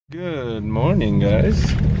Good morning,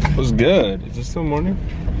 guys. What's good? Is it still morning?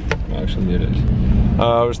 Actually, it is.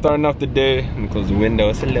 We're starting off the day. Let me close the window.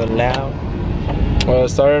 It's a little loud.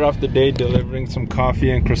 Started off the day delivering some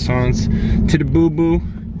coffee and croissants to the boo-boo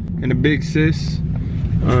and the big sis.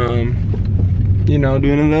 You know,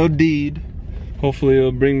 doing a little deed. Hopefully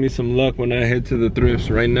it'll bring me some luck when I head to the thrifts.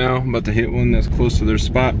 Right now, I'm about to hit one that's close to their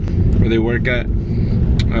spot where they work at.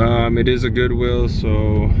 It is a Goodwill,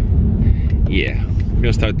 so yeah. We're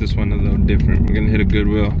gonna start this one a little different. We're gonna hit a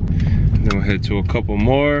Goodwill, and then we'll head to a couple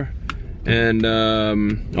more. And I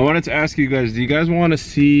wanted to ask you guys, do you guys want to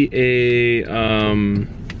see a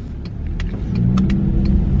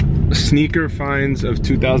sneaker finds of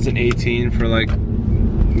 2018 for like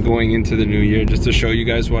going into the new year, just to show you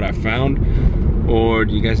guys what I found? Or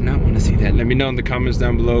do you guys not want to see that? Let me know in the comments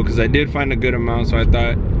down below, because I did find a good amount, so I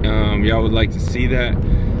thought y'all would like to see that.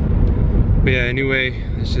 But yeah, anyway,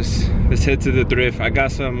 let's head to the thrift. I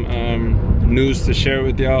got some news to share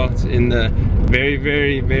with y'all. It's in the very,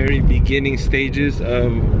 very, very beginning stages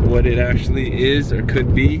of what it actually is or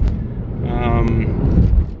could be.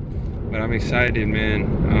 But I'm excited,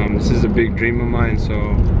 man. This is a big dream of mine, so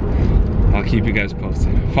I'll keep you guys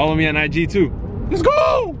posted. Follow me on IG too. Let's go!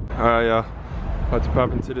 All right, y'all. About to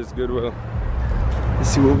pop into this Goodwill. Let's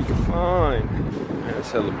see what we can find. Man, it's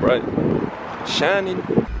hella bright. Shining.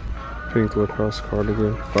 Pink lacrosse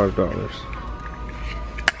cardigan, $5.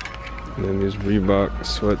 And then these Reebok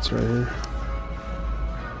sweats right here.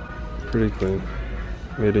 Pretty clean.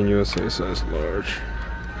 Made in USA, size large.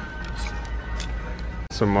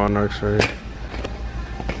 Some Monarchs right here.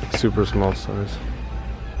 Super small size.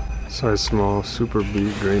 Size small, super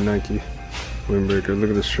beat, gray Nike. Windbreaker, look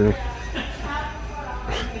at the string.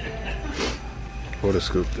 What a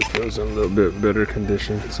scoop. This goes in a little bit better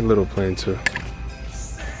condition. It's a little plain too.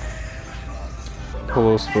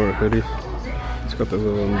 Polo Sport hoodie. It's got the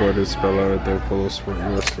little embroidered spell out right there, Polo Sport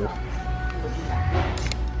USA.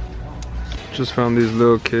 Just found these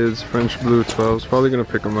little kids, French blue 12's. Probably gonna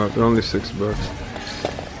pick them up. They're only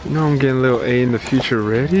 $6. You know I'm getting a little A in the future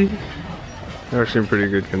ready. They're actually in pretty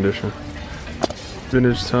good condition.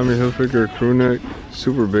 Vintage Tommy Hilfiger crew neck.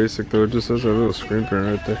 Super basic though, it just has a little screen print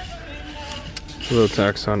right there. A little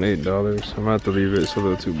tax on $8. I'm gonna have to leave it, it's a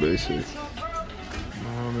little too basic.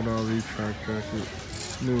 Muhammad Ali track jacket.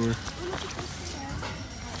 Newer.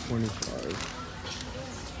 25.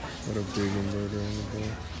 Got a big embroidery on the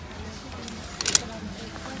back.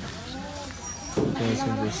 Got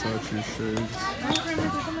some VERSACE shades.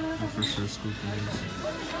 I'm for sure scooping these.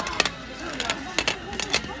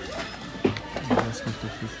 I'm asking for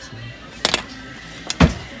 15.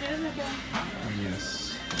 Yes.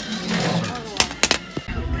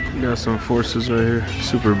 Got some Forces right here.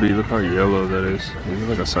 Super big. Look how yellow that is. It's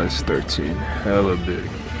like a size 13. Hella big.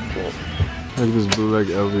 Look at this blue like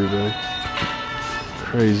LV bag.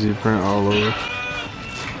 Crazy print all over.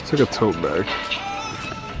 It's like a tote bag.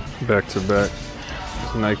 Back to back.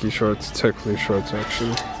 Nike shorts, technically shorts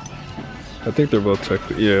actually. I think they're both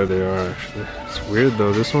technically. Yeah, they are actually. It's weird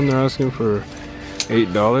though. This one they're asking for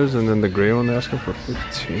 $8, and then the gray one they're asking for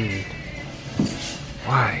 15.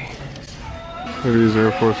 Why? Look at these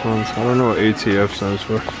Air Force Ones. I don't know what ATF stands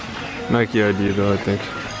for. Nike ID though, I think.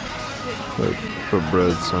 Like, put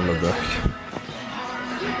breads on the back.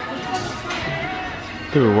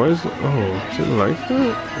 Dude, why is it? Oh, is it like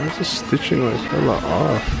that? Why is the stitching like hella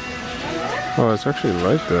off? Oh, it's actually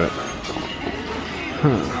like that. Huh.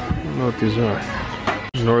 I don't know what these are.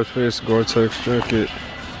 North Face Gore-Tex jacket.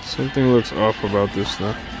 Something looks off about this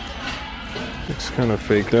though. Looks kind of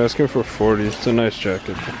fake. They're asking for 40. It's a nice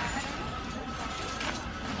jacket.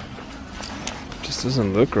 Just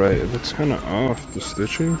doesn't look right. It looks kind of off. The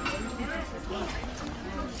stitching.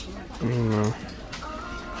 I don't know.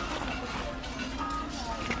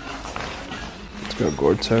 It's got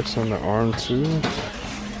Gore-Tex on the arm too.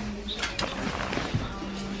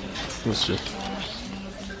 Let's see.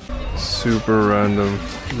 Super random.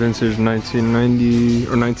 Vintage 1990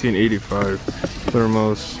 or 1985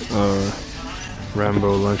 Thermos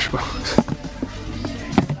Rambo lunchbox.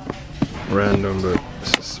 Random, but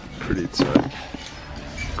this is pretty tight.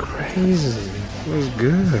 Crazy. What's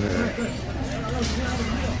good?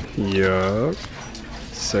 Yup.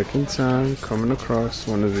 Second time coming across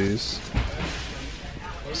one of these.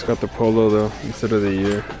 It's got the polo though instead of the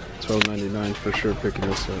year. $12.99 for sure picking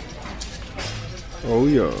this up. Oh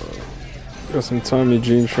yeah. Got some Tommy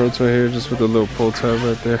jean shorts right here just with a little pull tab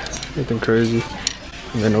right there. Nothing crazy.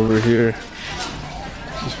 And then over here,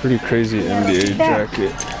 this pretty crazy NBA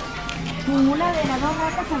jacket.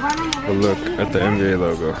 But look at the NBA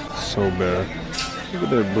logo. So bad. Look at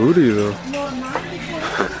that booty though.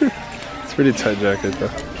 It's a pretty tight jacket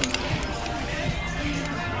though.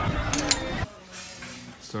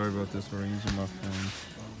 Sorry about this, we're using my phone.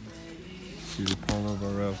 See the polo by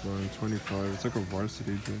Ralph Lauren, 25. It's like a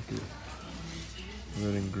varsity jacket.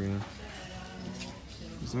 Red and green.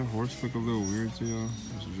 Does that horse look a little weird to y'all?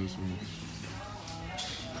 This is just me.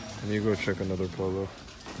 I need to go check another polo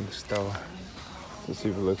in Stella to see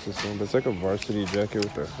if it looks the same. But it's like a varsity jacket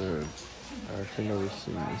with a hood. I actually never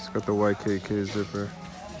seen this. It's got the YKK zipper.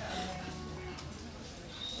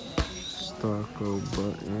 Stocko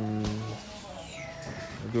buttons.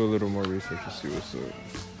 I'll do a little more research to see what's up.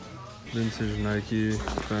 Vintage Nike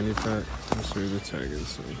fanny pack. I'll show you the tag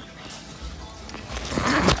inside.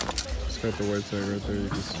 It's got the white tag right there, you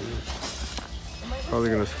can see it.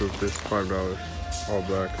 Probably gonna scoop this, $5, all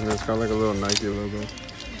black. And then it's got like a little Nike logo.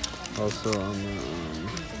 Also on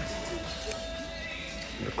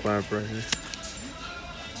the clamp right here.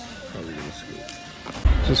 Probably gonna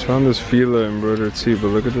scoop. Just found this Fila embroidered tee, but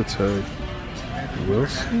look at the tag.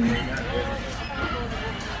 Wilson?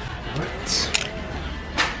 What?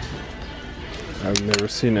 I've never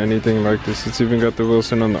seen anything like this. It's even got the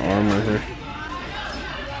Wilson on the arm right here.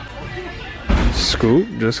 Scoop?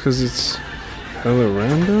 Just because it's hella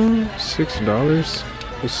random? $6?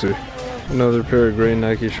 Let's see. Another pair of gray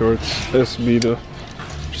Nike shorts. SB though.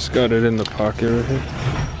 Just got it in the pocket right here.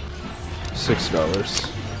 $6.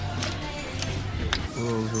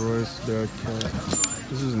 Rolls Royce dad cat.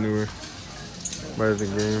 This is newer. By the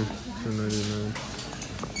game. $2.99.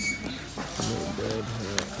 No bad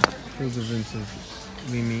hat. If it was a vintage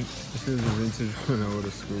Mimi. If it was a vintage one, I would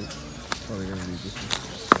have scooped. Probably gonna be this one.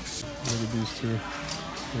 Look at these two.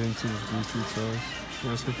 Vintage Gucci ties.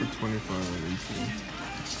 Yeah, it's good for 25 or 18.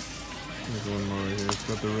 There's one more right here. It's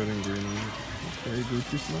got the red and green on it. Okay,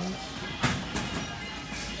 Gucci slides.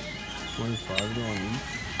 25 though on each.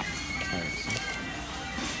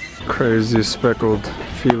 Alright, crazy speckled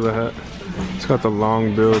Fila hat. It's got the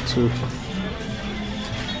long bill too.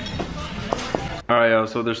 Alright, y'all,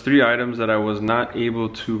 so there's 3 items that I was not able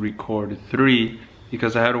to record. 3,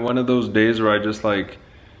 because I had one of those days where I just like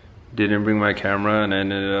didn't bring my camera and I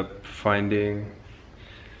ended up finding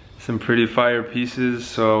some pretty fire pieces,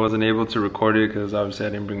 so I wasn't able to record it because obviously I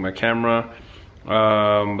didn't bring my camera.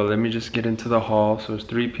 But let me just get into the haul. So there's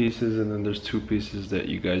 3 pieces and then there's 2 pieces that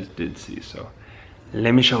you guys did see, so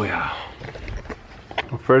let me show you.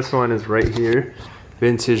 The first one is right here.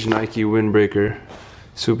 Vintage Nike windbreaker.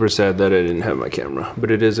 Super sad that I didn't have my camera,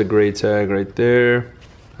 but it is a gray tag right there.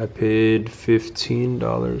 I paid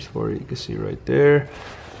 $15 for it, you can see right there.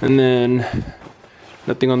 And then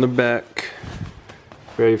nothing on the back.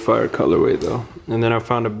 Very fire colorway though. And then I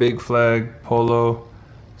found a big flag polo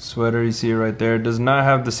sweater, you see it right there. It does not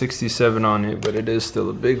have the 67 on it, but it is still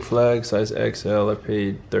a big flag, size XL. I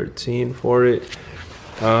paid $13 for it.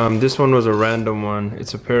 This one was a random one.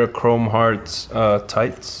 It's a pair of Chrome Hearts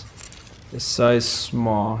tights. It's size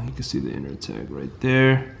small. You can see the inner tag right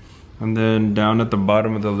there. And then down at the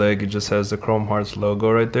bottom of the leg, it just has the Chrome Hearts logo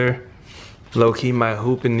right there. Low key, might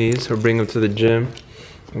hoop in these or bring them to the gym.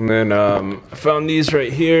 And then I found these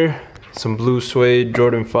right here. Some blue suede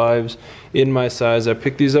Jordan 5's in my size. I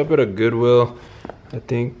picked these up at a Goodwill. I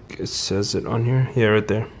think it says it on here. Yeah, right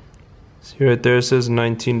there. See right there, it says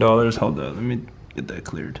 $19. Hold on, let me get that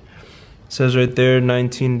cleared. It says right there,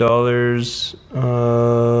 $19,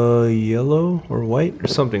 yellow or white or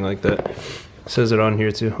something like that. It says it on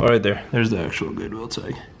here too. Oh, right there, there's the actual Goodwill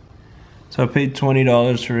tag. So I paid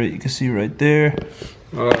 $20 for it, you can see right there.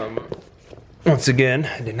 Once again,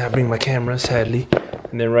 I did not bring my camera, sadly.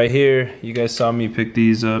 And then right here, you guys saw me pick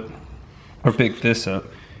these up, or pick this up.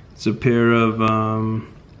 It's a pair of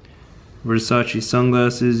VERSACE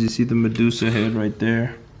sunglasses. You see the Medusa head right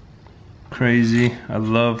there. Crazy. I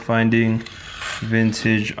love finding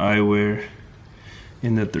vintage eyewear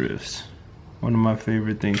in the thrifts. One of my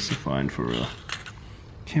favorite things to find for real.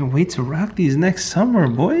 Can't wait to rock these next summer,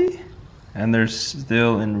 boy. And they're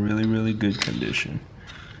still in really, really good condition.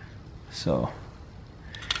 So,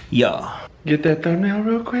 yeah. Get that thumbnail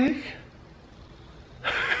real quick.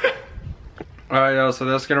 Alright, y'all, so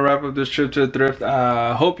that's gonna wrap up this trip to the thrift.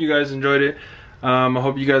 I hope you guys enjoyed it. I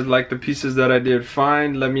hope you guys liked the pieces that I did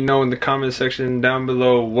find. Let me know in the comment section down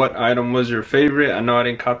below what item was your favorite. I know I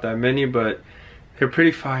didn't cop that many, but they're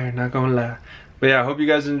pretty fire, not gonna lie. But yeah, I hope you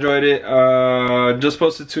guys enjoyed it. Just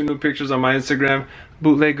posted 2 new pictures on my Instagram,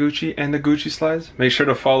 Bootleg Gucci and the Gucci slides. Make sure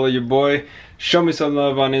to follow your boy. Show me some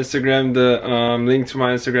love on Instagram. The link to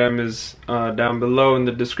my Instagram is down below in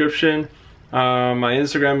the description. My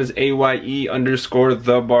Instagram is AYE_thebarber.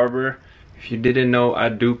 If you didn't know, I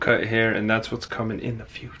do cut hair, and that's what's coming in the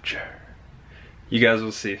future. You guys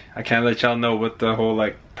will see. I can't let y'all know what the whole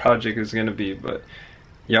like project is gonna be, but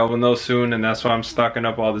y'all will know soon, and that's why I'm stocking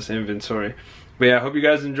up all this inventory. But yeah, I hope you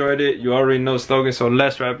guys enjoyed it. You already know the slogan, so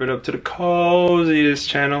let's wrap it up to the coziest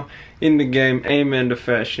channel in the game. Amen to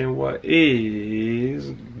fashion. What is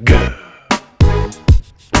good?